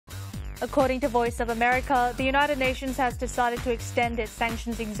According to Voice of America, the United Nations has decided to extend its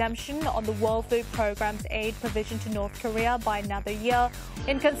sanctions exemption on the World Food Programme's aid provision to North Korea by another year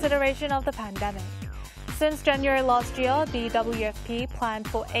in consideration of the pandemic. Since January last year, the WFP planned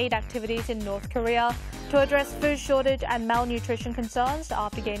for aid activities in North Korea to address food shortage and malnutrition concerns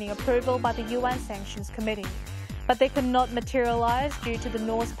after gaining approval by the UN Sanctions Committee. But they could not materialize due to the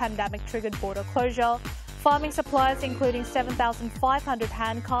North's pandemic-triggered border closure. Farming supplies, including 7,500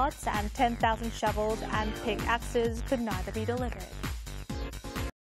 hand carts and 10,000 shovels and pickaxes, could neither be delivered.